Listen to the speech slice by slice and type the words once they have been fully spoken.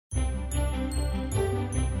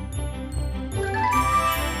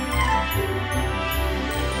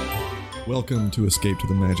Welcome to Escape to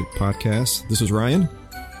the Magic podcast. This is Ryan.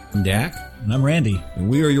 I'm Dak. And I'm Randy. And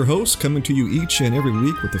we are your hosts, coming to you each and every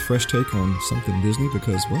week with a fresh take on something Disney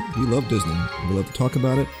because, well, we love Disney. We love to talk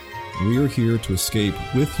about it. We are here to escape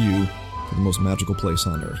with you to the most magical place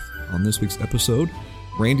on Earth. On this week's episode,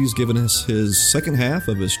 Randy's given us his second half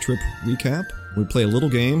of his trip recap. We play a little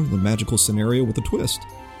game, the magical scenario with a twist.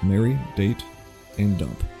 Marry, date, and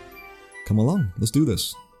dump. Come along, let's do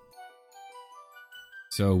this.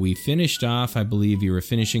 So we finished off, I believe you were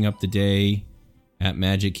finishing up the day at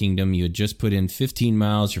Magic Kingdom. You had just put in 15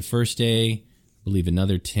 miles your first day, I believe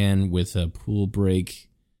another 10 with a pool break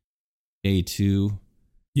day 2.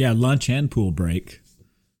 Yeah, lunch and pool break.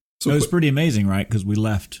 So it was pretty amazing, right? Because we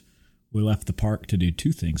left the park to do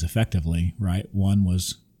two things effectively, right? One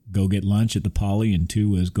was go get lunch at the Poly, and two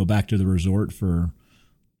was go back to the resort for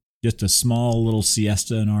just a small little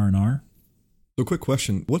siesta and R&R. So quick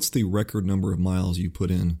question, what's the record number of miles you put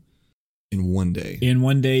in one day? In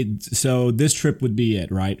one day, so this trip would be it,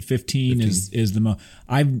 right? 15. is the most.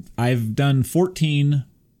 I've done 14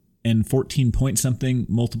 and 14 point something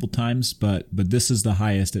multiple times, but this is the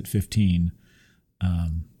highest at 15.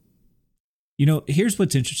 Here's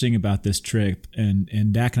what's interesting about this trip,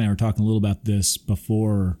 and Dak and I were talking a little about this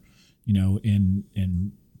before,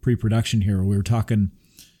 in pre-production here. We were talking.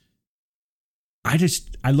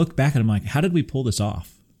 I look back and I'm like, how did we pull this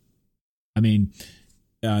off? I mean,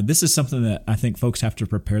 this is something that I think folks have to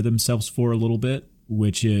prepare themselves for a little bit,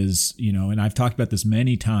 which is, and I've talked about this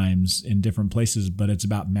many times in different places, but it's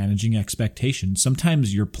about managing expectations.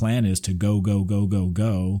 Sometimes your plan is to go, go, go, go,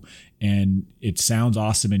 go, and it sounds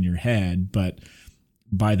awesome in your head, but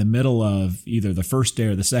by the middle of either the first day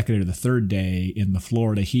or the second or the third day in the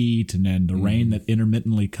Florida heat, and then the rain that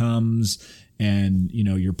intermittently comes, and,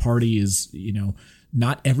 your party is,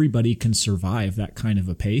 not everybody can survive that kind of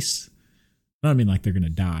a pace. I don't mean like they're going to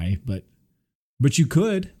die, but you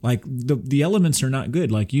could. Like the elements are not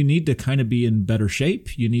good. Like you need to kind of be in better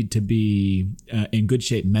shape. You need to be in good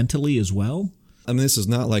shape mentally as well. I mean, this is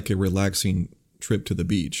not like a relaxing trip to the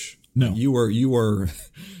beach. No. You are,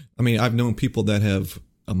 I mean, I've known people that have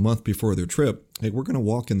a month before their trip, hey, we're going to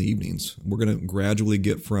walk in the evenings. We're going to gradually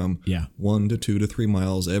get from 1 to 2 to 3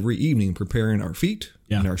 miles every evening, preparing our feet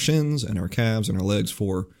and our shins and our calves and our legs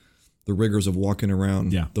for the rigors of walking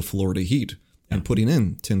around the Florida heat and putting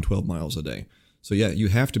in 10, 12 miles a day. So you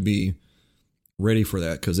have to be ready for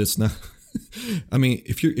that because it's not, I mean,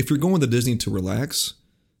 if you're going to Disney to relax,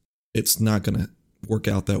 it's not going to work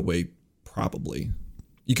out that way probably.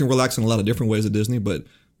 You can relax in a lot of different ways at Disney, but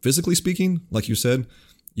physically speaking, like you said,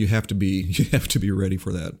 you have to be ready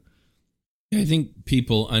for that. I think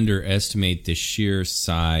people underestimate the sheer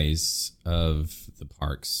size of the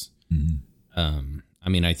parks. Mm-hmm. I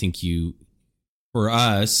mean, I think for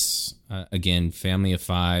us, again, family of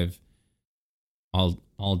 5,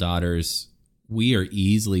 all daughters, we are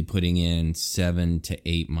easily putting in 7 to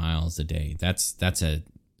 8 miles a day. That's a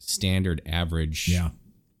standard average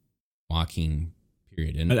walking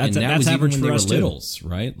period. And that was average even when for they us were littles,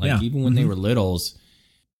 right? Like even when they were littles,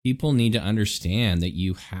 people need to understand that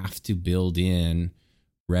you have to build in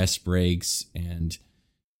rest breaks and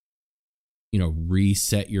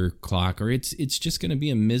reset your clock, or it's just going to be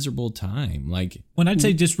a miserable time. Like when I'd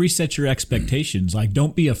say just reset your expectations, like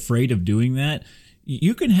don't be afraid of doing that.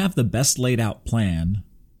 You can have the best laid out plan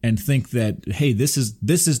and think that, hey, this is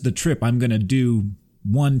the trip. I'm going to do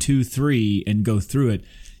 1, 2, 3 and go through it.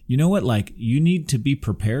 You know what? Like you need to be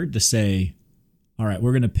prepared to say, all right,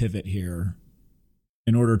 we're going to pivot here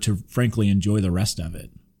in order to frankly enjoy the rest of it.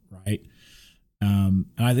 Right. And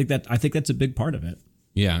I think that's a big part of it.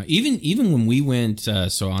 Yeah. Even when we went,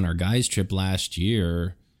 on our guys trip last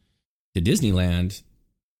year to Disneyland,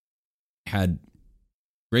 had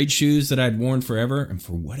great shoes that I'd worn forever. And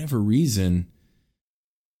for whatever reason,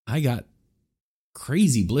 I got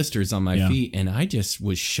crazy blisters on my feet and I just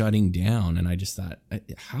was shutting down. And I just thought,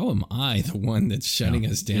 how am I the one that's shutting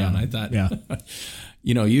us down? I thought,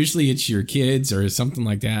 usually it's your kids or something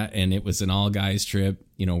like that. And it was an all guys trip.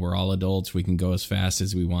 We're all adults. We can go as fast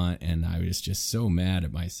as we want. And I was just so mad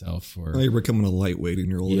at myself for... You're becoming a lightweight in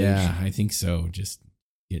your old age. Yeah, I think so. Just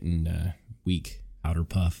getting weak. Powder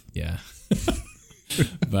puff. Yeah.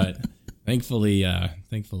 But thankfully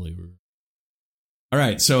we're... All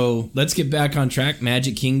right, so let's get back on track.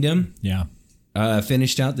 Magic Kingdom. Yeah.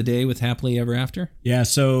 Finished out the day with Happily Ever After? Yeah,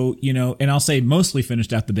 so, and I'll say mostly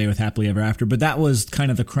finished out the day with Happily Ever After, but that was kind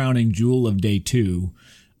of the crowning jewel of day 2.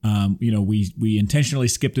 We intentionally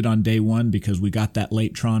skipped it on day 1 because we got that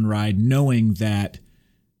late Tron ride knowing that,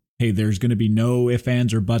 hey, there's going to be no ifs,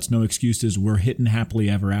 ands, or buts, no excuses. We're hitting Happily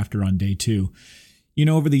Ever After on day 2.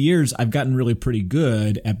 over the years, I've gotten really pretty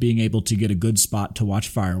good at being able to get a good spot to watch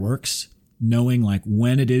fireworks, knowing like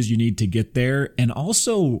when it is you need to get there, and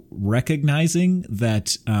also recognizing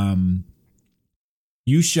that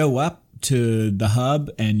you show up to the hub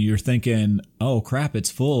and you're thinking, oh crap,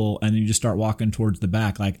 it's full. And then you just start walking towards the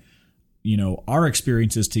back. Like, our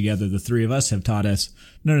experiences together, the three of us have taught us,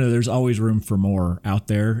 no, there's always room for more out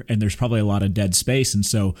there. And there's probably a lot of dead space. And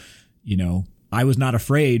so, I was not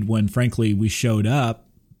afraid when, frankly, we showed up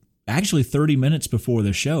actually 30 minutes before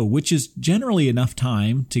the show, which is generally enough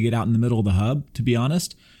time to get out in the middle of the hub, to be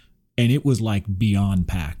honest. And it was like beyond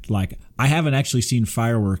packed. Like, I haven't actually seen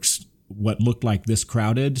fireworks what looked like this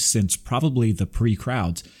crowded since probably the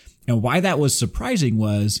pre-crowds. And why that was surprising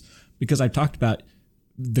was because I talked about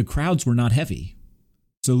the crowds were not heavy.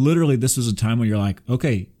 So literally this was a time when you're like,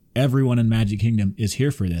 okay, everyone in Magic Kingdom is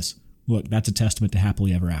here for this. Look, that's a testament to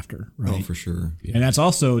Happily Ever After, right? Oh, for sure. Yeah. And that's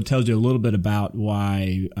also tells you a little bit about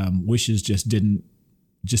why Wishes just didn't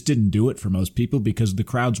do it for most people, because the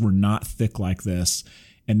crowds were not thick like this,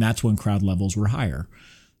 and that's when crowd levels were higher.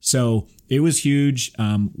 So it was huge.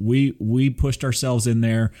 We pushed ourselves in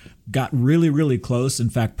there, got really, really close. In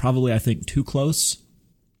fact, probably I think too close.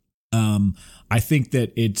 I think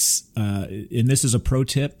that it's and this is a pro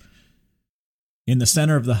tip. In the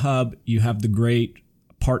center of the hub, you have the great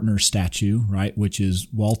partner statue, right, which is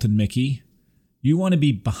Walt and Mickey. You want to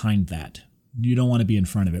be behind that. You don't want to be in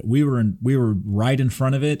front of it. We were right in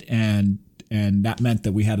front of it, and that meant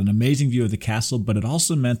that we had an amazing view of the castle, but it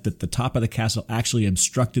also meant that the top of the castle actually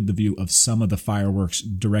obstructed the view of some of the fireworks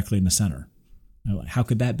directly in the center. How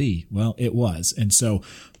could that be? Well, it was. And so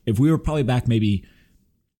if we were probably back maybe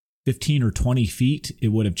 15 or 20 feet, it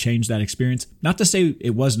would have changed that experience. Not to say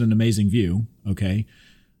it wasn't an amazing view, okay,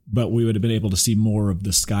 but we would have been able to see more of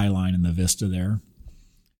the skyline and the vista there.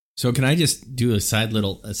 So can I just do a side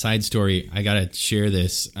story? I got to share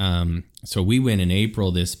this. So we went in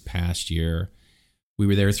April this past year. We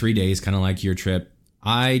were there 3 days, kind of like your trip.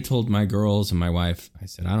 I told my girls and my wife, I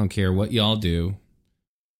said, I don't care what y'all do.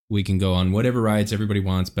 We can go on whatever rides everybody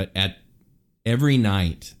wants, but at every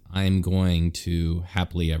night I'm going to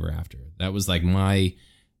Happily Ever After. That was like my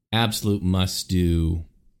absolute must-do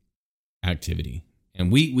activity.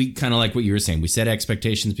 And we kind of like what you were saying. We set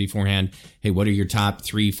expectations beforehand. Hey, what are your top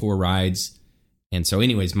 3-4 rides? And so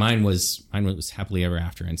anyways, mine was Happily Ever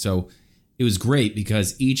After. And so it was great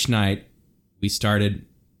because each night we started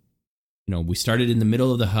in the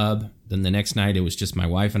middle of the hub. Then the next night it was just my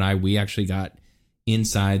wife and I. We actually got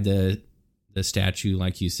inside the statue,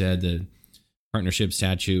 like you said, the partnership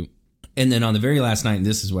statue. And then on the very last night, and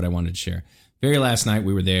this is what I wanted to share. Very last night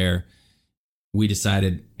we were there. We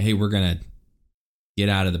decided, hey, we're going to get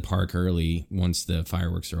out of the park early once the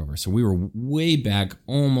fireworks are over. So we were way back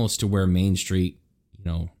almost to where Main Street,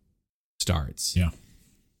 starts. Yeah.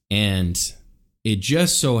 And it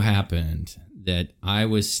just so happened that I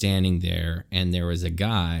was standing there and there was a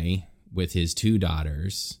guy with his 2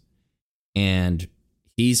 daughters and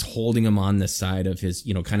he's holding them on the side of his,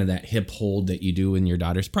 kind of that hip hold that you do in your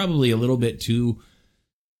daughters. Probably a little bit too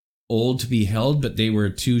old to be held, but they were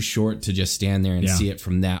too short to just stand there and see it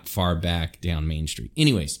from that far back down Main Street.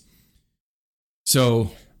 Anyways,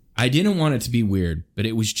 so I didn't want it to be weird, but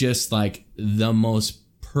it was just like the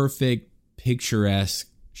most perfect picturesque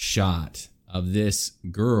shot of this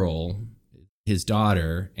girl, his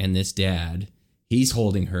daughter, and this dad. He's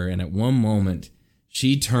holding her, and at one moment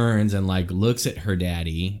she turns and like looks at her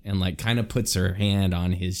daddy and like kind of puts her hand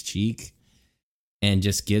on his cheek and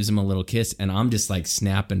just gives him a little kiss. And I'm just like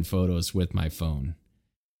snapping photos with my phone.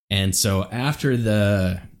 And so after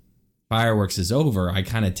the fireworks is over, I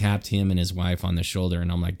kind of tapped him and his wife on the shoulder.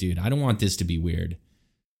 And I'm like, dude, I don't want this to be weird.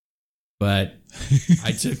 But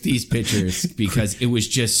I took these pictures because it was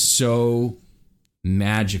just so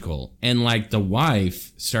magical. And like the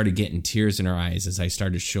wife started getting tears in her eyes as I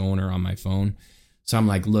started showing her on my phone. So I'm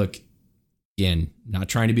like, look, again, not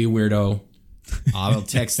trying to be a weirdo. I'll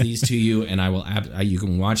text these to you and you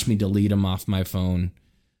can watch me delete them off my phone.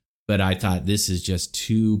 But I thought this is just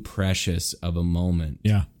too precious of a moment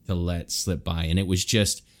to let slip by. And it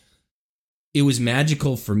was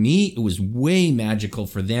magical for me. It was way magical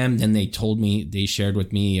for them. Then they shared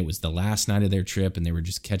with me it was the last night of their trip and they were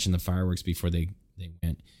just catching the fireworks before they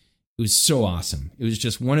went. It was so awesome. It was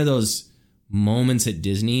just one of those moments at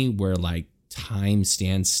Disney where like time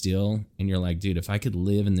stands still and you're like, dude, if I could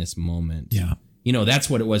live in this moment. Yeah. That's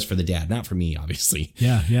what it was for the dad, not for me, obviously.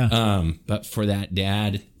 Yeah. But for that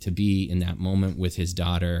dad to be in that moment with his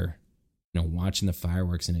daughter, watching the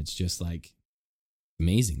fireworks, and it's just like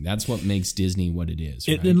amazing. That's what makes Disney what it is.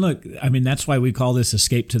 Right? And look, I mean, that's why we call this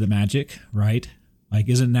Escape to the Magic, right? Like,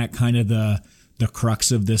 isn't that kind of the the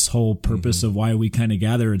crux of this whole purpose of why we kind of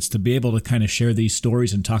gather. It's to be able to kind of share these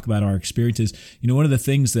stories and talk about our experiences. You know, one of the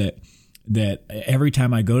things that every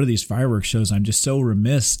time I go to these fireworks shows, I'm just so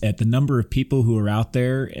remiss at the number of people who are out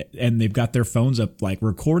there and they've got their phones up, like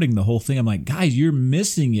recording the whole thing. I'm like, guys, you're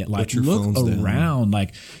missing it. Like, look around.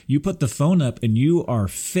 Like, you put the phone up and you are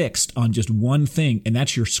fixed on just one thing, and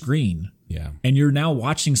that's your screen. Yeah. And you're now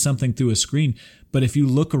watching something through a screen. But if you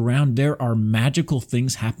look around, there are magical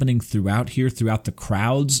things happening throughout here, throughout the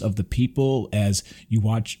crowds of the people as you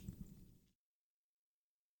watch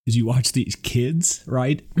these kids,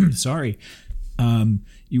 right? Sorry.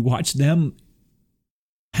 You watch them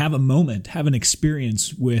have a moment, have an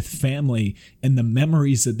experience with family, and the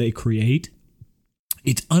memories that they create.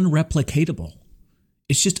 It's unreplicatable.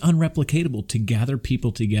 It's just unreplicatable to gather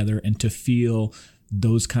people together and to feel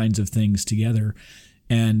those kinds of things together.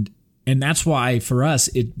 And that's why for us,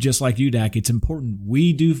 it, just like you, Dak, it's important.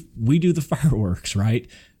 We do the fireworks, right?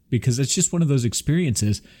 Because it's just one of those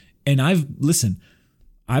experiences. And I've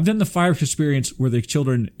done the fireworks experience where the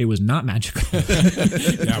children, it was not magical.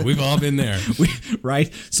 Yeah, we've all been there.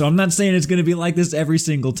 Right? So I'm not saying it's going to be like this every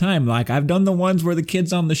single time. Like, I've done the ones where the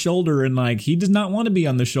kid's on the shoulder and like he does not want to be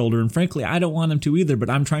on the shoulder. And frankly, I don't want him to either, but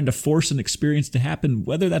I'm trying to force an experience to happen.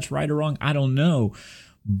 Whether that's right or wrong, I don't know.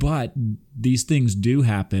 But these things do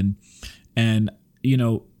happen. And, you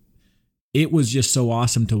know, it was just so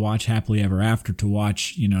awesome to watch Happily Ever After, to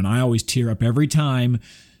watch, you know, and I always tear up every time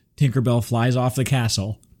Tinkerbell flies off the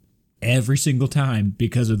castle, every single time,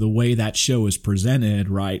 because of the way that show is presented,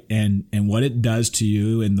 right? And what it does to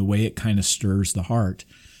you and the way it kind of stirs the heart.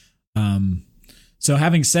 So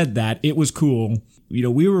having said that, it was cool. You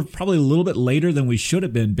know, we were probably a little bit later than we should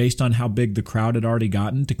have been based on how big the crowd had already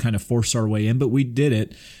gotten to kind of force our way in, but we did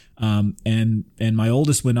it. And my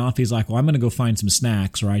oldest went off. He's like, well, I'm going to go find some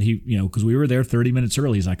snacks, right? He, you know, because we were there 30 minutes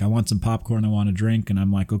early. He's like, I want some popcorn. I want a drink. And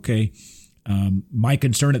I'm like, okay. My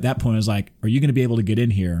concern at that point was like, are you going to be able to get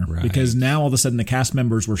in here? Right. Because now all of a sudden the cast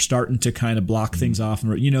members were starting to kind of block things off.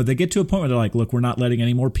 And, you know, they get to a point where they're like, look, we're not letting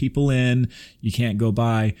any more people in. You can't go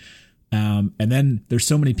by. And then there's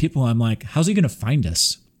so many people. I'm like, how's he going to find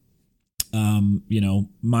us? You know,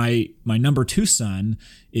 my number 2 son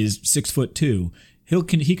is 6'2".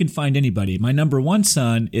 He can find anybody. My number 1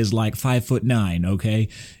 son is like 5'9". Okay.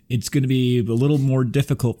 It's going to be a little more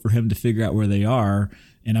difficult for him to figure out where they are.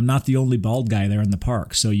 And I'm not the only bald guy there in the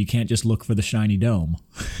park, so you can't just look for the shiny dome.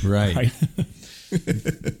 Right.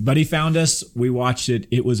 But he found us. We watched it.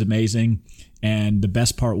 It was amazing. And the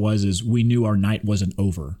best part is we knew our night wasn't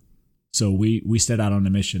over. So we set out on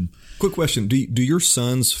a mission. Quick question. Do your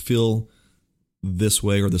sons feel this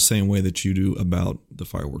way or the same way that you do about the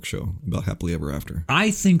fireworks show, about Happily Ever After?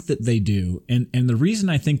 I think that they do. And the reason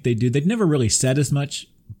I think they do, they've never really said as much,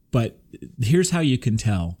 but here's how you can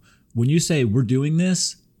tell. When you say we're doing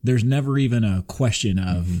this, there's never even a question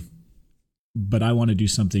of, but I want to do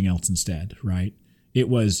something else instead, right? It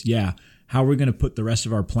was, how are we going to put the rest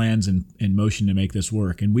of our plans in motion to make this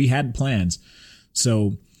work? And we had plans.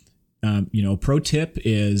 So, you know, pro tip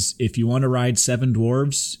is if you want to ride 7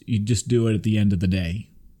 Dwarves, you just do it at the end of the day,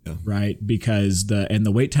 right? Because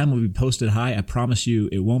the wait time will be posted high. I promise you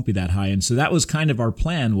it won't be that high. And so that was kind of our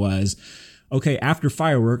plan was, okay, after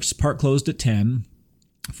fireworks, park closed at 10,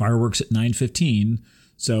 fireworks at 9:15.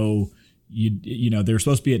 So you know they're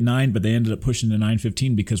supposed to be at 9, but they ended up pushing to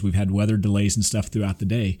 9:15 because we've had weather delays and stuff throughout the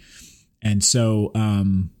day. And so,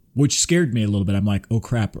 which scared me a little bit. I'm like, oh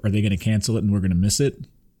crap, are they going to cancel it and we're going to miss it?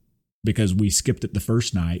 Because we skipped it the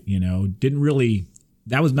first night, you know,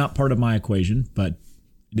 that was not part of my equation, but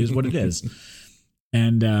it is what it is.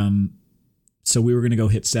 And so we were going to go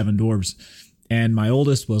hit 7 Dwarves. And my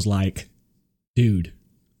oldest was like, dude,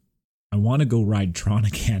 I want to go ride Tron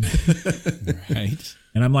again. Right.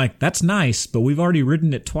 And I'm like, that's nice, but we've already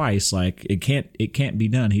ridden it twice. Like it can't be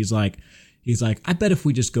done. He's like, I bet if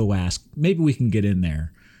we just go ask, maybe we can get in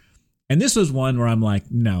there. And this was one where I'm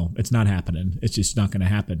like, no, it's not happening. It's just not going to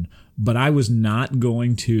happen. But I was not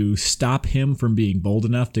going to stop him from being bold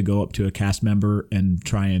enough to go up to a cast member and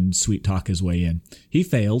try and sweet talk his way in. He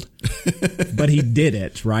failed, but he did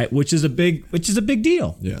it, right? Which is a big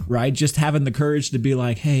deal, right? Just having the courage to be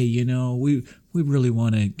like, hey, you know, we really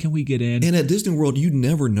want to, can we get in? And at Disney World, you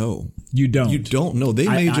never know. You don't. You don't know. They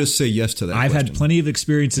may just say yes to that I've question. had plenty of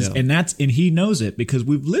experiences, and he knows it because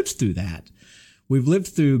we've lived through that. We've lived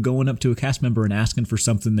through going up to a cast member and asking for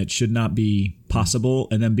something that should not be possible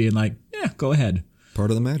and then being like, yeah, go ahead.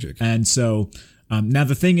 Part of the magic. And so now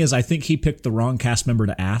the thing is, I think he picked the wrong cast member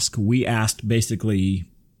to ask. We asked basically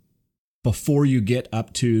before you get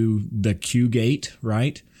up to the queue gate,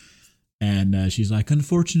 right? And she's like,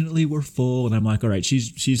 unfortunately, we're full. And I'm like, all right,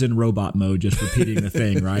 she's in robot mode, just repeating the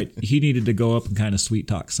thing, right? He needed to go up and kind of sweet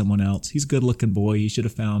talk someone else. He's a good looking boy. He should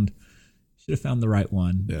have found the right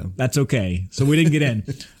one. Yeah. That's okay. So we didn't get in.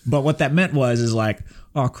 But what that meant is like,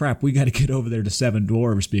 oh crap, we got to get over there to Seven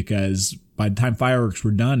Dwarves, because by the time fireworks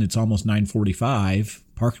were done, it's almost 9:45.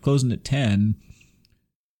 Park's closing at 10.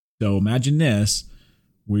 So imagine this.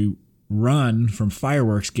 We run from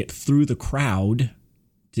fireworks, get through the crowd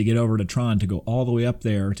to get over to Tron, to go all the way up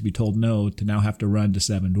there, to be told no, to now have to run to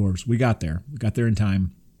Seven Dwarfs. We got there. We got there in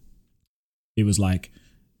time. It was like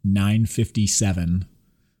 9:57.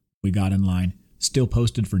 We got in line. Still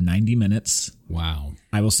posted for 90 minutes. Wow.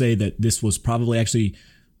 I will say that this was probably actually,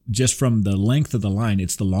 just from the length of the line,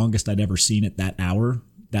 it's the longest I'd ever seen it that hour,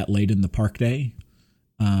 that late in the park day.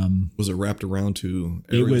 Was it wrapped around to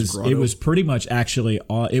Ariel's Grotto? It was pretty much actually,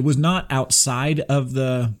 it was not outside of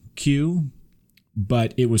the queue,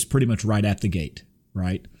 but it was pretty much right at the gate,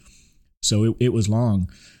 right? So it was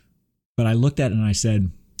long. But I looked at it and I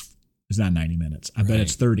said, it's not 90 minutes. I bet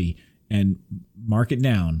it's 30. And mark it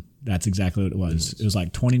down. That's exactly what it was. Yes. It was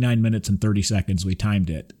like 29 minutes and 30 seconds. We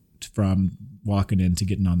timed it from walking in to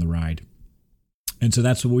getting on the ride. And so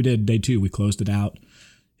that's what we did. Day 2, we closed it out,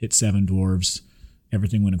 hit Seven Dwarves.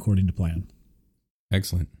 Everything went according to plan.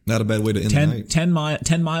 Excellent. Not a bad way to end the night.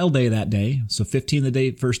 10 mile day that day. So 15 the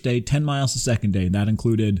day, first day, 10 miles the second day. That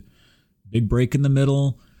included big break in the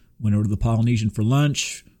middle, went over to the Polynesian for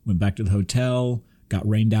lunch, went back to the hotel, got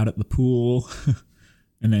rained out at the pool,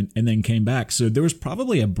 and then came back. So there was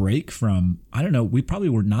probably a break from, I don't know, we probably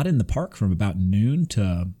were not in the park from about noon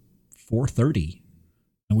to 4:30.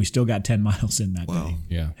 And we still got 10 miles in that day.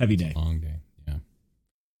 Yeah. Heavy day. Long day. Yeah.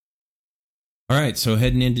 All right. So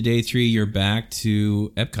heading into day 3, you're back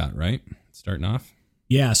to Epcot, right? Starting off.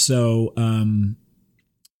 Yeah. So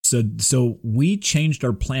we changed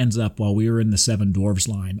our plans up while we were in the Seven Dwarfs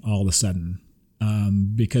line all of a sudden,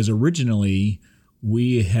 because originally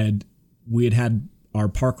we had our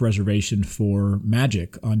park reservation for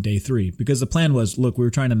Magic on day 3, because the plan was, look, we were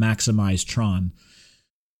trying to maximize Tron.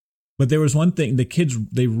 But there was one thing, the kids,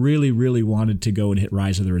 they really, really wanted to go and hit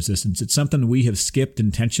Rise of the Resistance. It's something we have skipped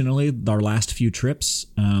intentionally our last few trips.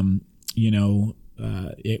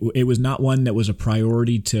 It was not one that was a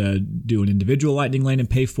priority to do an individual Lightning Lane and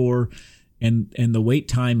pay for. And the wait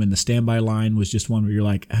time and the standby line was just one where you're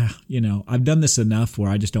like, I've done this enough where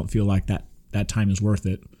I just don't feel like that time is worth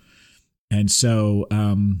it. And so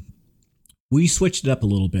we switched it up a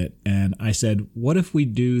little bit. And I said, what if we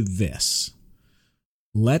do this?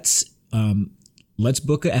 Let's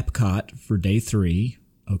book a Epcot for day 3,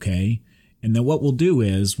 okay? And then what we'll do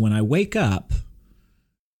is, when I wake up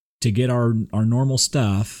to get our normal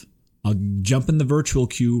stuff, I'll jump in the virtual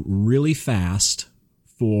queue really fast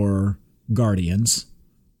for Guardians,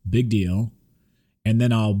 big deal, and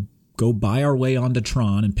then I'll go buy our way onto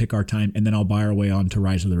Tron and pick our time, and then I'll buy our way on to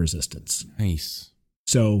Rise of the Resistance. Nice.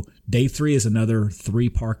 So day 3 is another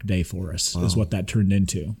 3-park day for us, is what that turned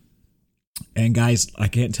into. And guys, I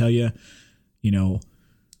can't tell you,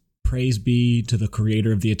 praise be to the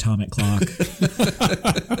creator of the atomic clock.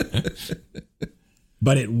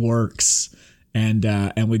 But it works. And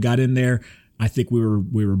we got in there. I think we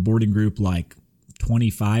were boarding group like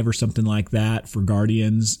 25 or something like that for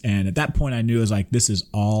Guardians. And at that point I knew, I was like, this is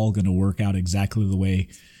all going to work out exactly the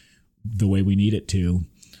way we need it to.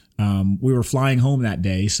 We were flying home that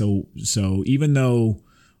day. So even though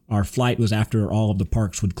our flight was after all of the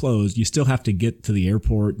parks would close, you still have to get to the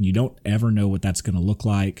airport, and you don't ever know what that's going to look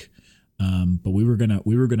like. But we were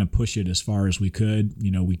gonna push it as far as we could.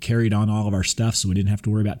 We carried on all of our stuff, so we didn't have to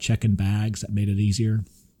worry about checking bags. That made it easier.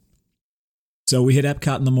 So we hit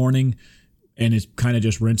Epcot in the morning, and it's kind of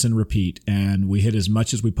just rinse and repeat. And we hit as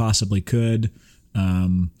much as we possibly could.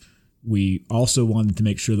 We also wanted to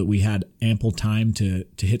make sure that we had ample time to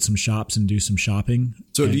hit some shops and do some shopping.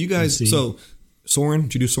 So do you guys? So Soarin'?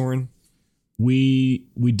 Did you do Soarin'? We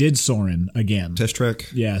did Soarin' again. Test track?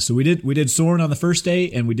 Yeah, so we did Soarin' on the first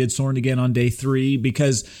day, and we did Soarin' again on day 3,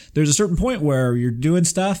 because there's a certain point where you're doing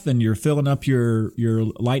stuff and you're filling up your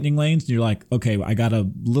lightning lanes, and you're like, okay, I got a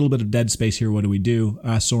little bit of dead space here. What do we do?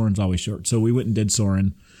 Soarin's always short. So we went and did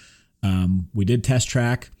Soarin'. We did test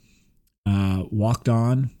track, walked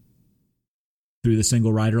on through the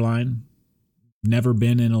single rider line. Never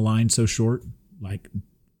been in a line so short. Like,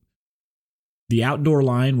 the outdoor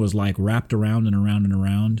line was like wrapped around and around and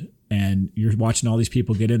around, and you're watching all these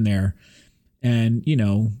people get in there. And,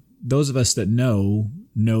 those of us that know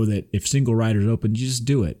that if single rider's open, you just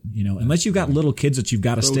do it. Unless you've got little kids that you've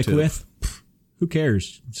got to stick with, who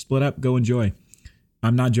cares? Split up, go enjoy.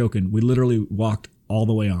 I'm not joking. We literally walked all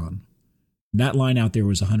the way on. That line out there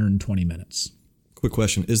was 120 minutes. Quick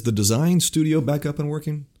question. Is the design studio back up and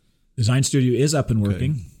working? Design studio is up and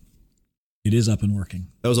working. Okay. It is up and working.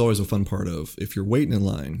 That was always a fun part of, if you're waiting in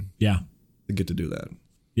line, yeah, to get to do that.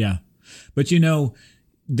 Yeah. But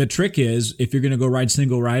the trick is, if you're going to go ride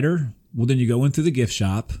single rider, well, then you go in through the gift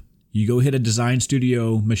shop, you go hit a design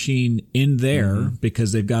studio machine in there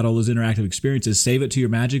because they've got all those interactive experiences, save it to your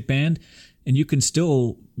Magic Band, and you can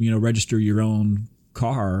still, register your own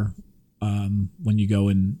car when you go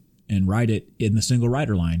and ride it in the single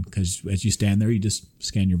rider line, because as you stand there, you just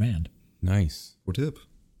scan your band. Nice. Pro tip.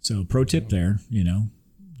 So pro tip there,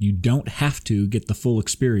 you don't have to get the full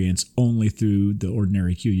experience only through the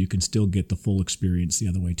ordinary queue. You can still get the full experience the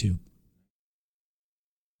other way too.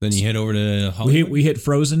 Then you head over to Hollywood? We hit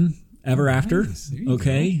Frozen Ever After. Nice.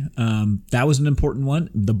 Okay. That was an important one.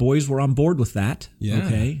 The boys were on board with that. Yeah.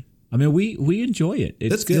 Okay. I mean, we enjoy it.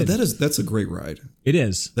 It's good. That's a great ride. It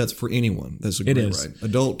is. That's for anyone. That's a great ride.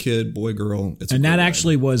 Adult, kid, boy, girl. And that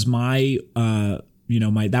actually was my,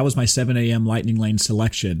 that was my 7 a.m. Lightning Lane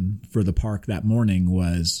selection for the park that morning,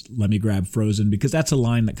 was let me grab Frozen, because that's a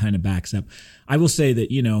line that kind of backs up. I will say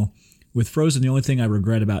that, with Frozen, the only thing I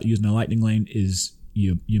regret about using a Lightning Lane is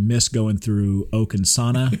you miss going through Oak and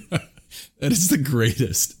Sana. That is the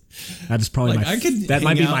greatest. That is probably that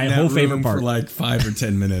might be my whole favorite part. For like 5 or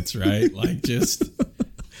 10 minutes, right? Like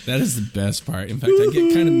that is the best part. In fact, I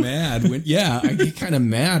get kind of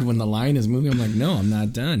mad when the line is moving. I'm like, no, I'm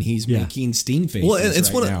not done. He's making steam faces. Well,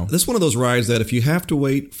 it's now. That's one of those rides that if you have to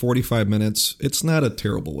wait 45 minutes, it's not a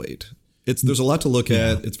terrible wait. There's a lot to look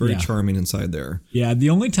at. It's very charming inside there. Yeah, the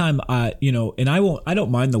only time and I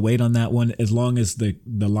don't mind the wait on that one, as long as the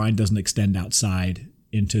line doesn't extend outside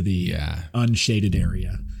into the unshaded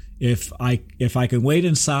area. If I can wait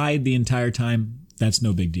inside the entire time, that's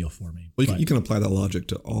no big deal for me. Well, you can apply that logic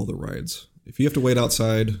to all the rides. If you have to wait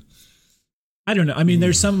outside, I don't know. I mean,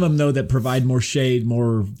 there's some of them though that provide more shade,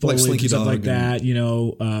 more foliage, like stuff like that.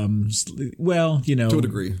 To a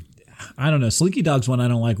degree. I don't know. Slinky Dog's one I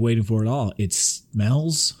don't like waiting for at all. It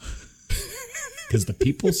smells because the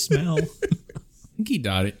people smell. Slinky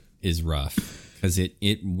Dog is rough because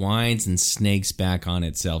it winds and snakes back on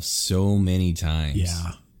itself so many times.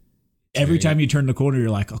 Yeah. Every time you turn the corner, you're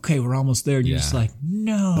like, okay, we're almost there. And you're just like,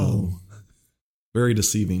 no. Oh, very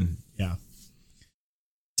deceiving. Yeah.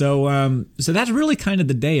 So that's really kind of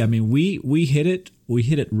the day. I mean, we hit it. We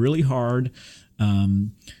hit it really hard.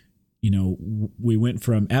 We went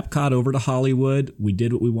from Epcot over to Hollywood. We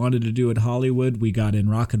did what we wanted to do at Hollywood. We got in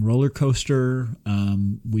Rock and Roller Coaster.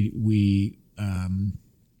 We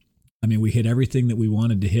hit everything that we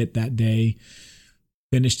wanted to hit that day.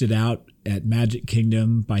 Finished it out at Magic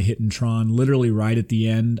Kingdom by hitting Tron literally right at the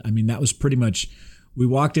end. I mean, that was pretty much, we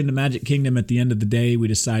walked into Magic Kingdom at the end of the day. We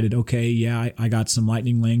decided, okay, I got some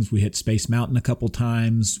Lightning Lanes. We hit Space Mountain a couple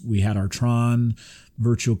times. We had our Tron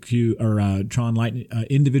virtual queue or Tron Lightning,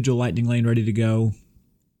 individual Lightning Lane ready to go,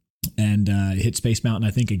 and hit Space Mountain,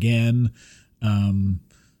 I think, again. And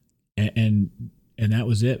that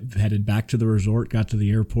was it. Headed back to the resort, got to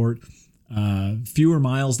the airport. Fewer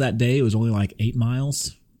miles that day. It was only like 8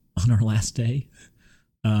 miles on our last day.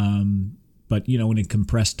 But in a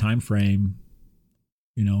compressed time frame,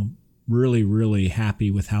 really, really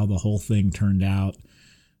happy with how the whole thing turned out.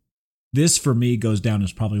 This for me goes down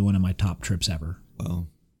as probably one of my top trips ever. Wow.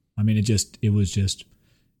 I mean, it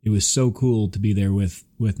was so cool to be there with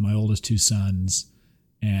my oldest two sons,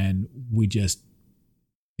 and we just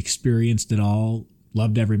experienced it all,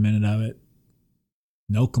 loved every minute of it.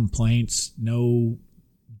 No complaints, no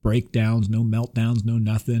breakdowns, no meltdowns, no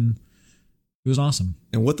nothing. It was awesome.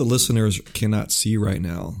 And what the listeners cannot see right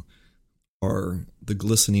now are the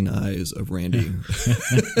glistening eyes of Randy.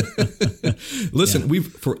 Listen,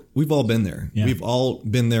 we've all been there. Yeah. We've all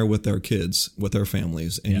been there with our kids, with our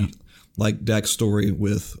families. And like Dak's story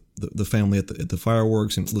with the family at the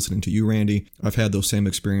fireworks and listening to you, Randy, I've had those same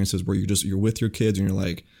experiences where you're with your kids and you're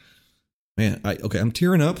like, man, I'm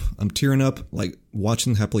tearing up. Like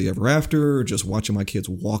watching Happily Ever After, just watching my kids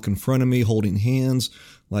walk in front of me, holding hands.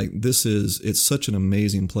 Like it's such an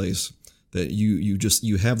amazing place that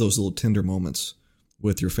you have those little tender moments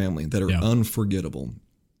with your family that are unforgettable.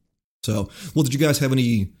 So, well, did you guys have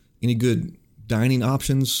any good dining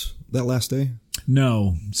options that last day?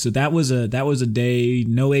 No. So that was a day,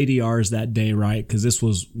 no ADRs that day, right? Because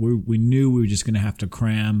we knew we were just going to have to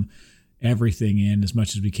cram everything in as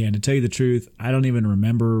much as we can. To tell you the truth, I don't even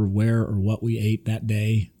remember where or what we ate that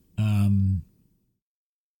day.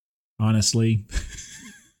 Honestly,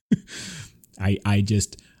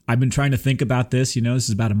 I've been trying to think about this. This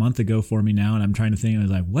is about a month ago for me now, and I'm trying to think. I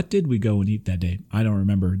was like, what did we go and eat that day? I don't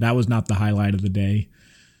remember. That was not the highlight of the day.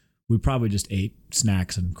 we probably just ate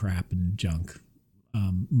snacks and crap and junk,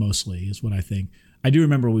 mostly is what I think. I do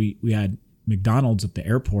remember we had McDonald's at the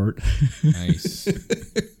airport. Nice.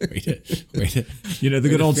 Wait a you know, the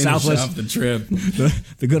good old Southwest off the trip.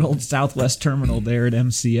 the good old Southwest terminal there at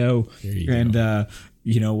MCO. There you and go.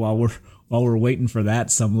 You know, while we're waiting for that,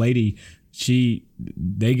 some lady, they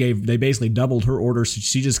basically doubled her order, so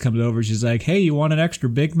she just comes over, she's like, "Hey, you want an extra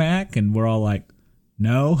Big Mac?" And we're all like,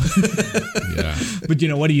 "No." Yeah. But you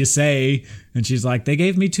know, what do you say? And she's like, "They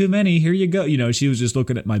gave me too many. Here you go." You know, she was just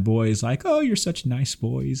looking at my boys like, "Oh, you're such nice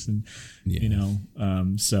boys." And you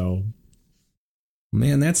know, so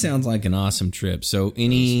man, that sounds like an awesome trip. So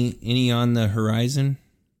any on the horizon?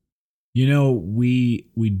 You know, we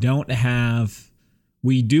don't have,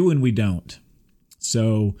 we do and we don't.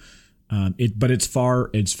 So but it's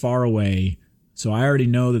far away. So I already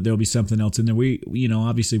know that there'll be something else in there. We, you know,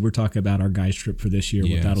 obviously we're talking about our guys trip for this year,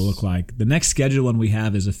 what that'll look like. The next scheduled one we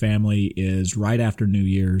have as a family is right after New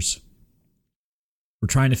Year's. We're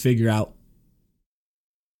trying to figure out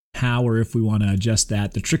how or if we want to adjust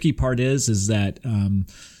that. The tricky part is that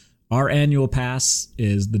our annual pass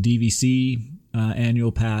is the DVC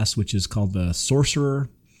annual pass, which is called the Sorcerer.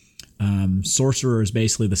 Sorcerer is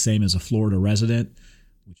basically the same as a Florida resident,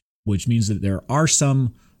 which means that there are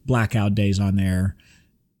some blackout days on there.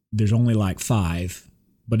 There's only like 5,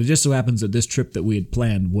 but it just so happens that this trip that we had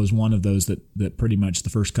planned was one of those that pretty much the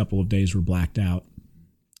first couple of days were blacked out.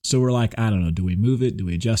 So we're like, I don't know, do we move it? Do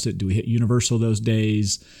we adjust it? Do we hit Universal those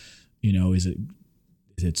days? You know, is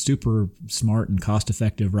it super smart and cost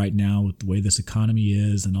effective right now with the way this economy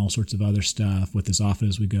is and all sorts of other stuff with as often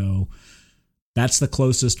as we go? That's the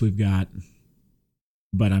closest we've got,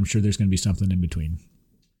 but I'm sure there's going to be something in between.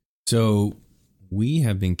 So we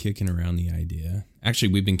have been kicking around the idea.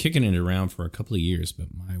 Actually, we've been kicking it around for a couple of years, but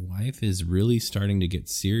my wife is really starting to get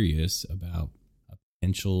serious about a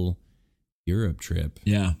potential Europe trip.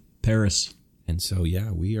 Yeah, Paris. And so,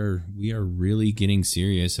 yeah, we are really getting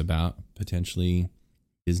serious about potentially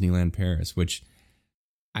Disneyland Paris, which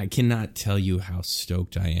I cannot tell you how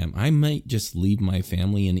stoked I am. I might just leave my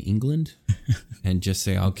family in England and just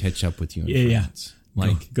say I'll catch up with you in France. Yeah.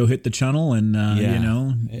 Like go hit the channel and you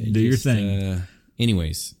know, do your thing.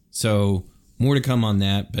 Anyways, so more to come on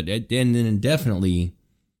that, but and then definitely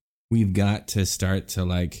we've got to start to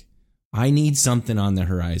like, I need something on the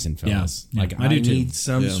horizon, fellas. Yeah, like I do too. need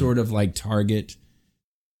some sort of like target.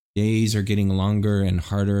 Days are getting longer and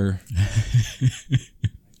harder. I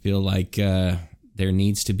feel like there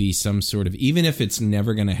needs to be some sort of, even if it's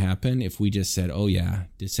never going to happen, if we just said, oh yeah,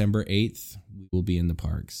 December 8th, we will be in the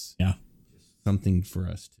parks. Yeah. Something for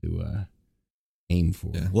us to aim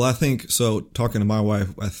for. Yeah. Well, I think so. Talking to my wife,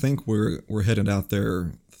 I think we're headed out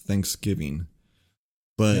there Thanksgiving,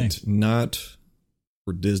 but not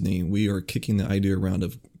for Disney. We are kicking the idea around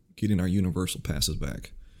of getting our Universal passes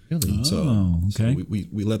back. Really? So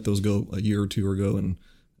we let those go a year or two ago,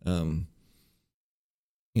 and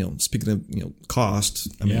you know, speaking of, you know, cost,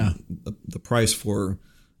 I mean, the price for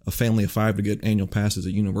a family of 5 to get annual passes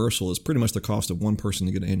at Universal is pretty much the cost of one person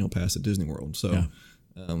to get an annual pass at Disney World. So,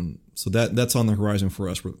 so that's on the horizon for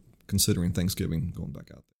us. We're considering Thanksgiving going back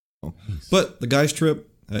out there. Nice. But the guys trip,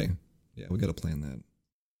 hey, yeah, we got to plan that.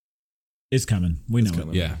 It's coming. We know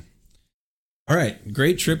it. Yeah. All right.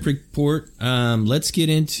 Great trip report. Let's get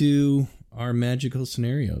into our magical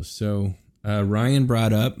scenarios. So, Ryan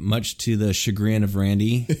brought up, much to the chagrin of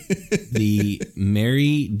Randy, the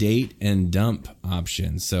marry, date, and dump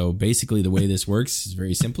option. So basically the way this works is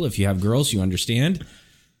very simple. If you have girls, you understand.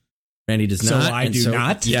 Randy does not. So I do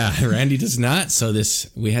not. Yeah, Randy does not. So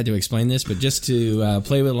we had to explain this, but just to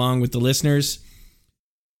play along with the listeners,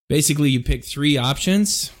 basically you pick 3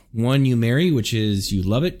 options. One, you marry, which is you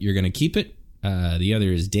love it, you're going to keep it. The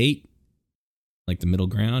other is date, like the middle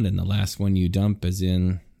ground. And the last one you dump as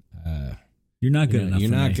in... You're not good enough.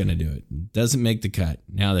 You're not going to do it. Doesn't make the cut.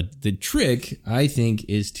 Now, the trick, I think,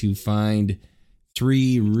 is to find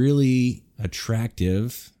 3 really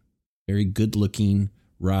attractive, very good-looking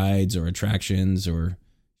rides or attractions or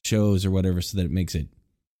shows or whatever, so that it makes it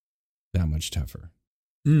that much tougher.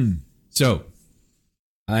 So,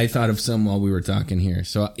 I thought of some while we were talking here.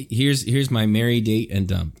 So, here's my marry, date, and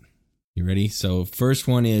dump. You ready? So, first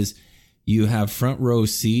one is you have front row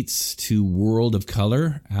seats to World of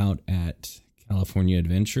Color out at California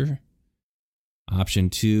Adventure. Option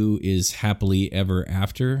 2 is Happily Ever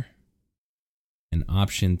After. And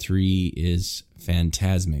option 3 is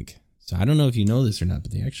Fantasmic. So I don't know if you know this or not,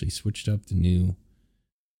 but they actually switched up the new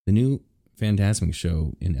Fantasmic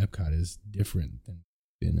show in Epcot is different than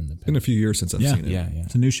been in the past. Been a few years since I've seen it. Yeah.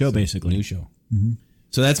 It's a new show, basically. New show. Mm-hmm.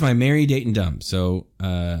 So that's my marry, date, and dump. So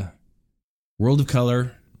World of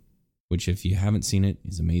Color, which if you haven't seen it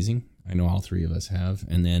is amazing. I know all three of us have.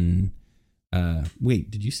 And then,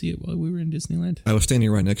 wait, did you see it while we were in Disneyland? I was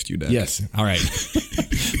standing right next to you, Dad. Yes. All right.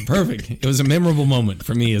 Perfect. It was a memorable moment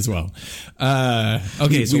for me as well.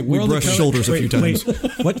 Okay, so we brushed shoulders a few times.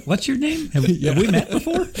 Wait, what's your name? Have we met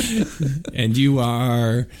before? And you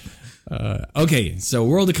are okay. So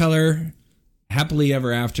World of Color, Happily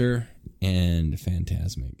Ever After, and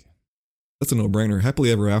Fantasmic. That's a no-brainer.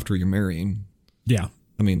 Happily Ever After, you're marrying. Yeah.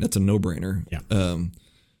 I mean, that's a no-brainer. Yeah.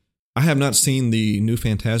 I have not seen the new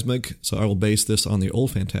Fantasmic, so I will base this on the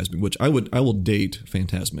old Fantasmic, which I will date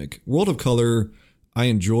Fantasmic. World of Color, I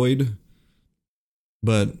enjoyed,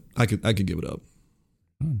 but I could give it up.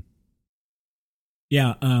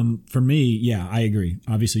 Yeah. For me, yeah, I agree.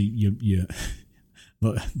 Obviously, you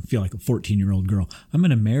feel like a 14-year-old girl. I'm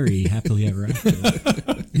going to marry Happily Ever After.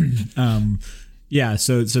 Yeah.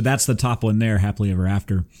 So that's the top one there. Happily Ever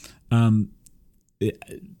After.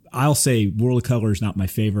 I'll say World of Color is not my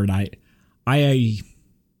favorite.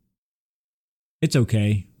 It's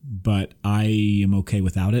okay, but I am okay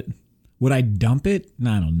without it. Would I dump it?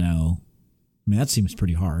 I don't know. I mean, that seems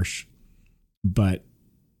pretty harsh. But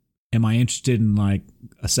am I interested in like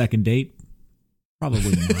a second date?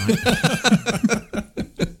 Probably not.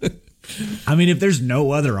 I mean, if there's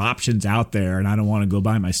no other options out there and I don't want to go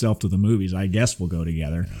by myself to the movies, I guess we'll go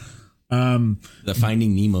together. The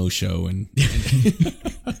Finding Nemo show and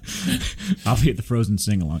I'll be at the Frozen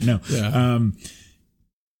sing-along. No. Yeah.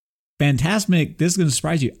 Fantasmic, this is going to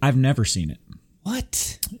surprise you. I've never seen it.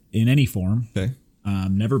 What? In any form. Okay.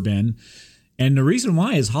 Never been. And the reason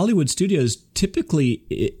why is Hollywood Studios typically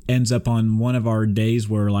it ends up on one of our days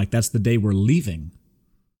where like that's the day we're leaving.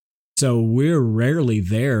 So we're rarely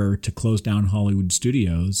there to close down Hollywood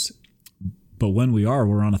Studios. But when we are,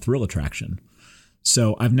 we're on a thrill attraction.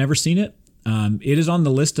 So I've never seen it. It is on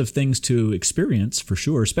the list of things to experience for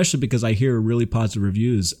sure, especially because I hear really positive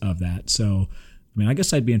reviews of that. So, I mean, I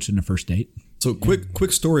guess I'd be interested in a first date. So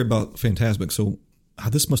quick story about Fantasmic. So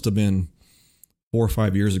this must have been 4 or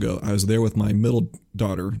 5 years ago. I was there with my middle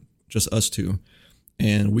daughter, just us two,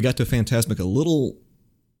 and we got to Fantasmic a little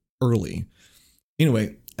early.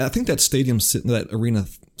 Anyway, I think that arena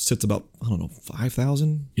sits about,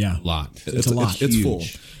 5,000? Yeah. A lot. It's a lot. It's full.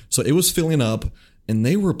 So it was filling up, and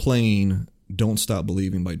they were playing Don't Stop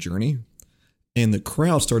Believing by Journey, and the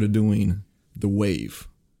crowd started doing the wave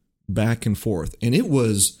back and forth. And it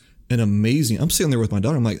was an amazing, I'm sitting there with my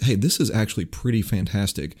daughter, I'm like, hey, this is actually pretty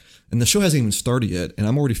fantastic. And the show hasn't even started yet, and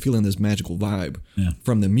I'm already feeling this magical vibe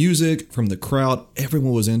from the music, from the crowd.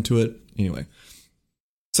 Everyone was into it. Anyway,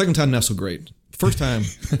 second time, not so great. First time,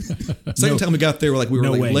 time we got there, we were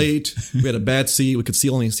late. We had a bad seat. We could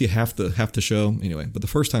only see half the show. Anyway, but the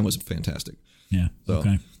first time was fantastic. Yeah. So,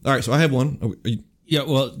 okay. All right. So I have one. Yeah.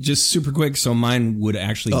 Well, just super quick. So mine would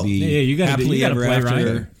actually be you gotta Happily Ever play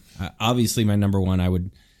After. right. Obviously, my number one.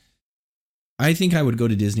 I think I would go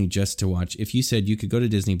to Disney just to watch. If you said you could go to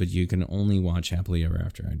Disney, but you can only watch Happily Ever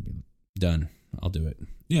After, I'd be done. I'll do it.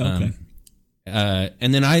 Yeah. Okay.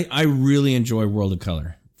 And then I really enjoy World of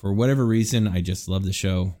Color. For whatever reason, I just love the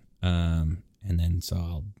show. And then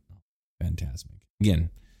I'll Fantasmic. Again,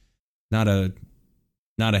 not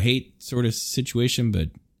a hate sort of situation, but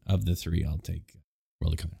of the three, I'll take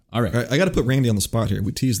World of Color. All right. I got to put Randy on the spot here.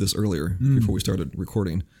 We teased this earlier before we started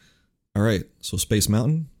recording. All right. So Space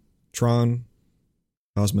Mountain, Tron,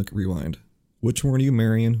 Cosmic Rewind. Which one are you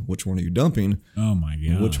marrying? Which one are you dumping? Oh my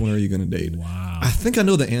God. Which one are you going to date? Wow. I think I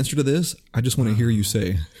know the answer to this. I just want to hear you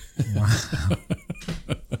say. Wow.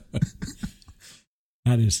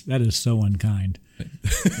 That is so unkind.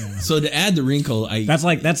 Yeah. So to add the wrinkle, that's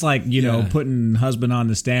like putting husband on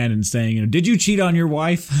the stand and saying, did you cheat on your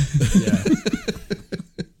wife? Yeah.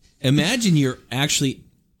 Imagine you're actually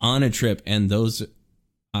on a trip and those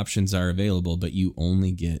options are available, but you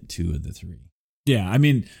only get 2 of the 3. Yeah, I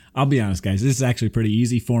mean, I'll be honest, guys. This is actually pretty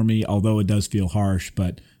easy for me, although it does feel harsh.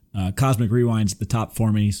 But Cosmic Rewind's at the top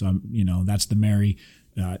for me, so that's the marry.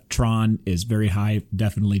 Tron is very high,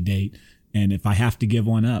 definitely date. And if I have to give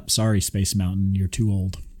one up, sorry, Space Mountain, you're too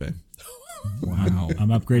old. Okay. Wow, I'm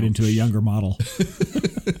upgrading to a younger model.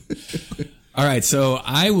 All right, so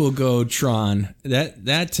I will go Tron.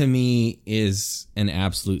 That to me is an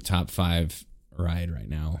absolute top 5 ride right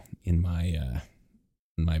now in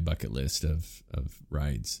my bucket list of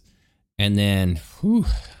rides. And then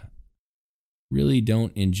really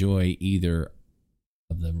don't enjoy either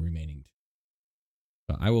of the remaining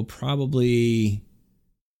 2. So I will probably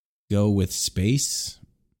go with Space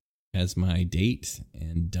as my date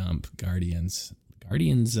and dump Guardians.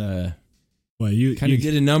 Guardians well, you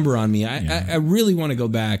did a number on me. I really want to go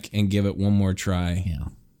back and give it one more try. Yeah.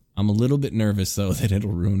 I'm a little bit nervous though that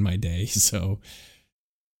it'll ruin my day. So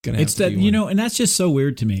it's that, and that's just so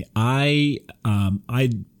weird to me. I've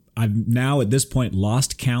now at this point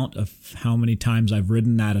lost count of how many times I've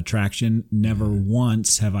ridden that attraction. Never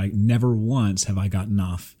once have I gotten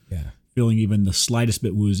off feeling even the slightest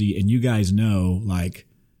bit woozy. And you guys know, like,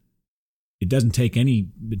 it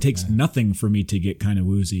takes nothing for me to get kind of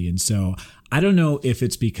woozy. And so I don't know if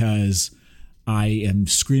it's because I am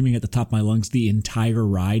screaming at the top of my lungs the entire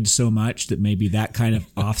ride so much that maybe that kind of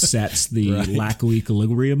offsets the lack of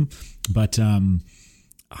equilibrium. But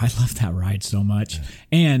I love that ride so much.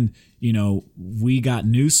 And, we got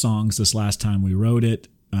new songs this last time we rode it.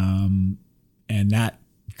 And that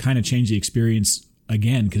kind of changed the experience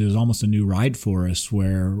again, because it was almost a new ride for us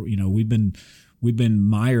where, we've been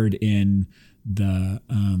mired in the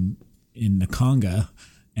conga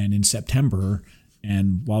and in September.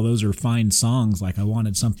 And while those are fine songs, like I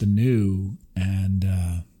wanted something new, and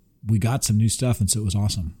we got some new stuff. And so it was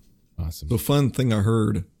awesome. Awesome. The fun thing I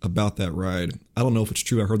heard about that ride, I don't know if it's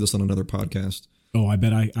true. I heard this on another podcast. Oh, I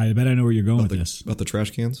bet I know where you're going with this. About the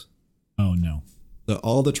trash cans? Oh, no.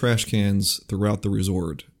 All the trash cans throughout the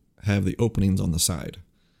resort have the openings on the side,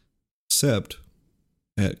 except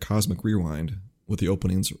at Cosmic Rewind, with the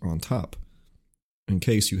openings on top, in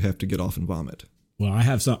case you have to get off and vomit. Well, I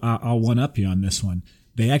have some. I'll one up you on this one.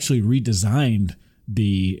 They actually redesigned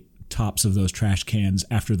the tops of those trash cans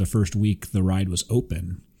after the first week the ride was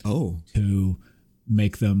open. Oh, to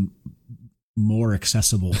make them more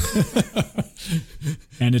accessible.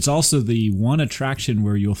 And it's also the one attraction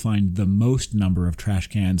where you'll find the most number of trash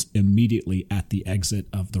cans immediately at the exit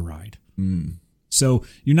of the ride. So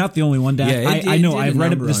you're not the only one, Dad. I know. I've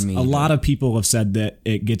read this. A lot of people have said that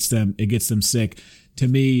it gets them sick. To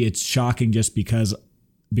me, it's shocking just because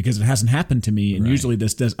it hasn't happened to me. And usually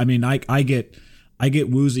this does. I mean, I get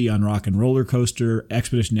woozy on Rock and Roller Coaster.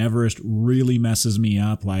 Expedition Everest really messes me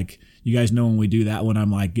up. Like, you guys know when we do that one,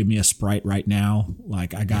 I'm like, give me a Sprite right now.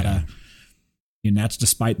 Like, I gotta, and that's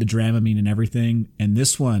despite the Dramamine and everything. And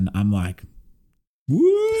this one, I'm like,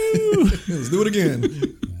 woo! Let's do it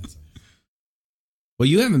again. Well,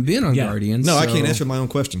 you haven't been on Guardians. No, I can't answer my own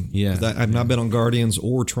question. Yeah. I've not been on Guardians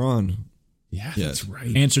or Tron. Yeah, that's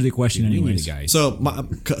right. Answer the question anyways, guys. So,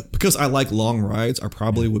 because I like long rides, I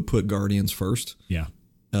probably would put Guardians first. Yeah.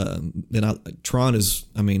 Then Tron is,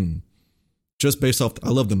 just based off, I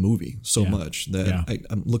love the movie so much that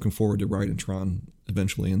I'm looking forward to riding Tron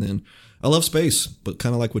eventually. And then I love space, but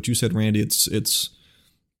kind of like what you said, Randy, it's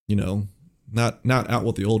not out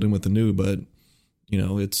with the old and with the new, but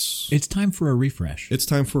it's time for a refresh. It's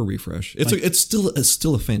time for a refresh. It's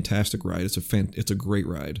still a fantastic ride. It's a great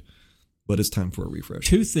ride. But it's time for a refresh.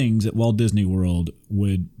 Two things at Walt Disney World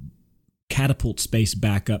would catapult space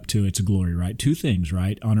back up to its glory, right? Two things,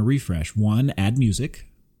 right? On a refresh. One, add music.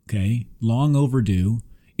 Okay. Long overdue.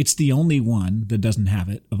 It's the only one that doesn't have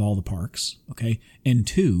it of all the parks. Okay. And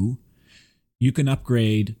two, you can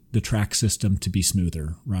upgrade the track system to be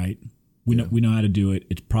smoother, right? We know how to do it.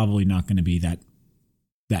 It's probably not going to be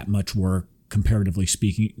that much work, comparatively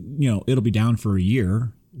speaking. It'll be down for a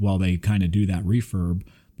year while they kind of do that refurb.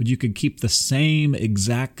 But you could keep the same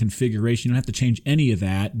exact configuration. You don't have to change any of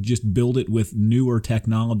that. Just build it with newer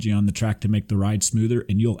technology on the track to make the ride smoother,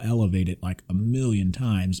 and you'll elevate it like 1,000,000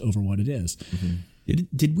 times over what it is. Mm-hmm.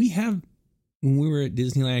 Did we have, when we were at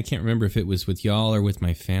Disneyland, I can't remember if it was with y'all or with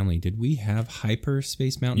my family, did we have Hyper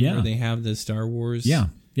Space Mountain where they have the Star Wars? Yeah.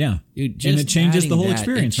 Dude, and it changes the whole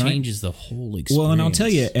experience, right? It changes the whole experience. Well, and I'll tell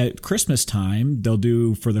you, at Christmas time, they'll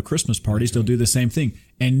do, for the Christmas parties, they'll do the same thing.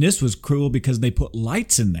 And this was cool because they put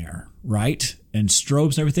lights in there, right? And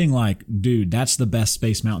strobes and everything. Like, dude, that's the best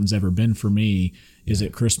Space Mountain's ever been for me, is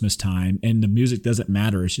at Christmas time. And the music doesn't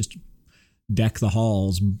matter. It's just deck the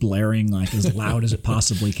halls blaring like as loud as it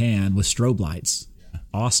possibly can with strobe lights.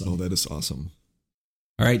 Awesome. Oh, that is awesome.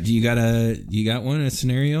 All right. You got one, a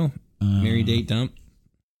scenario? Marry, date, dump?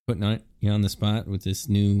 Putting you on the spot with this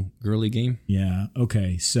new girly game. Yeah.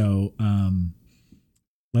 Okay. So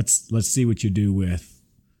let's see what you do with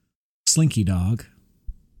Slinky Dog,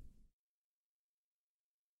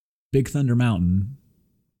 Big Thunder Mountain,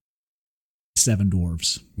 Seven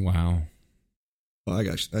Dwarfs. Wow. Well,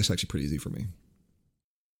 that's actually pretty easy for me.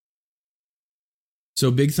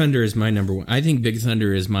 So Big Thunder is my number one. I think Big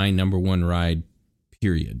Thunder is my number one ride,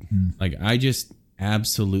 period. Like, I just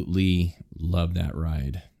absolutely love that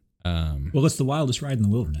ride. Well, it's the wildest ride in the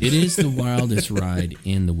wilderness. It is the wildest ride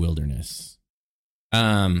in the wilderness.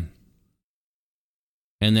 And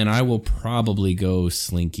then I will probably go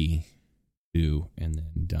Slinky 2 and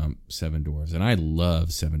then dump Seven Dwarfs. And I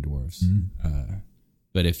love Seven Dwarfs.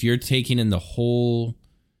 But if you're taking in the whole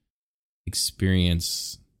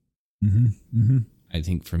experience, I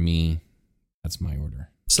think for me, that's my order.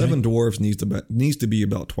 Seven Dwarfs needs to be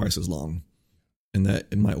about twice as long, and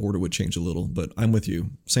my order would change a little. But I'm with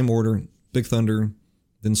you. Same order: Big Thunder,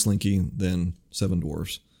 then Slinky, then Seven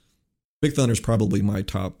Dwarfs. Big Thunder's probably in my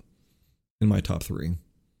top 3.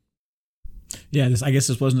 Yeah, I guess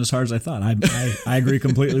this wasn't as hard as I thought. I agree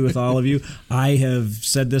completely with all of you. I have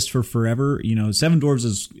said this for forever. You know, Seven Dwarfs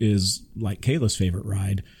is like Kayla's favorite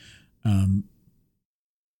ride.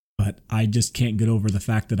 But I just can't get over the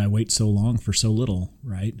fact that I wait so long for so little,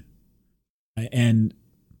 right? And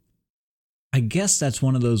I guess that's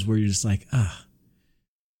one of those where you're just like,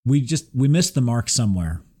 we missed the mark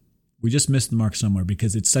somewhere. We just missed the mark somewhere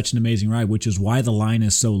because it's such an amazing ride, which is why the line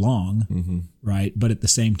is so long, right? But at the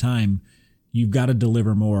same time, you've got to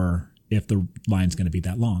deliver more if the line's going to be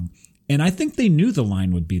that long. And I think they knew the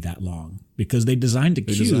line would be that long because they designed a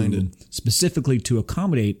queue specifically to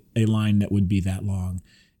accommodate a line that would be that long.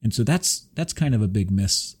 And so that's kind of a big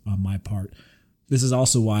miss on my part. This is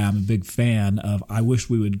also why I'm a big fan of, I wish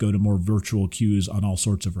we would go to more virtual queues on all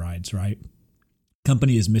sorts of rides, right?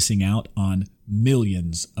 Company is missing out on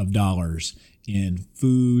millions of dollars in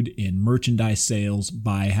food, in merchandise sales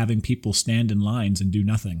by having people stand in lines and do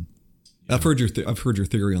nothing. I've heard your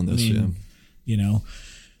theory on this. You know,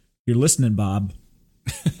 you're listening, Bob.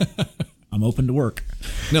 I'm open to work.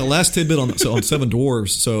 Now, last tidbit on Seven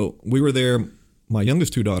Dwarfs. So we were there. My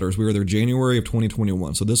youngest 2 daughters, we were there January of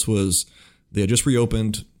 2021. So they had just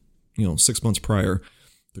reopened, 6 months prior.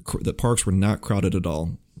 The parks were not crowded at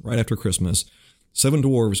all. Right after Christmas, Seven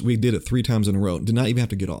Dwarfs, we did it 3 times in a row. Did not even have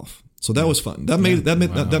to get off. So that was fun. That made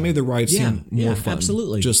the ride seem more fun.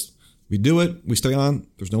 Absolutely. Just we do it, we stay on.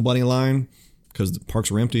 There's nobody in line because the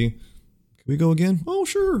parks were empty. Can we go again? Oh,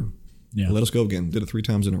 sure. Yeah. Let us go again. Did it 3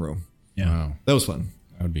 times in a row. Yeah. Wow. That was fun.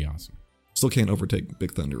 That would be awesome. Still can't overtake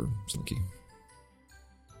Big Thunder, Slinky.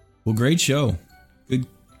 Well, great show.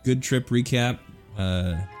 Good trip recap.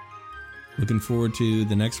 Looking forward to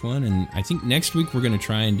the next one. And I think next week we're going to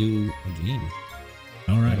try and do a game.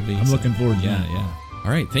 All right. I'm looking forward to that. Yeah.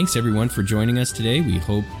 All right. Thanks, everyone, for joining us today. We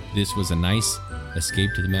hope this was a nice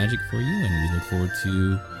escape to the magic for you. And we look forward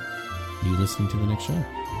to you listening to the next show.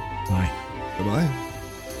 Bye. Bye-bye.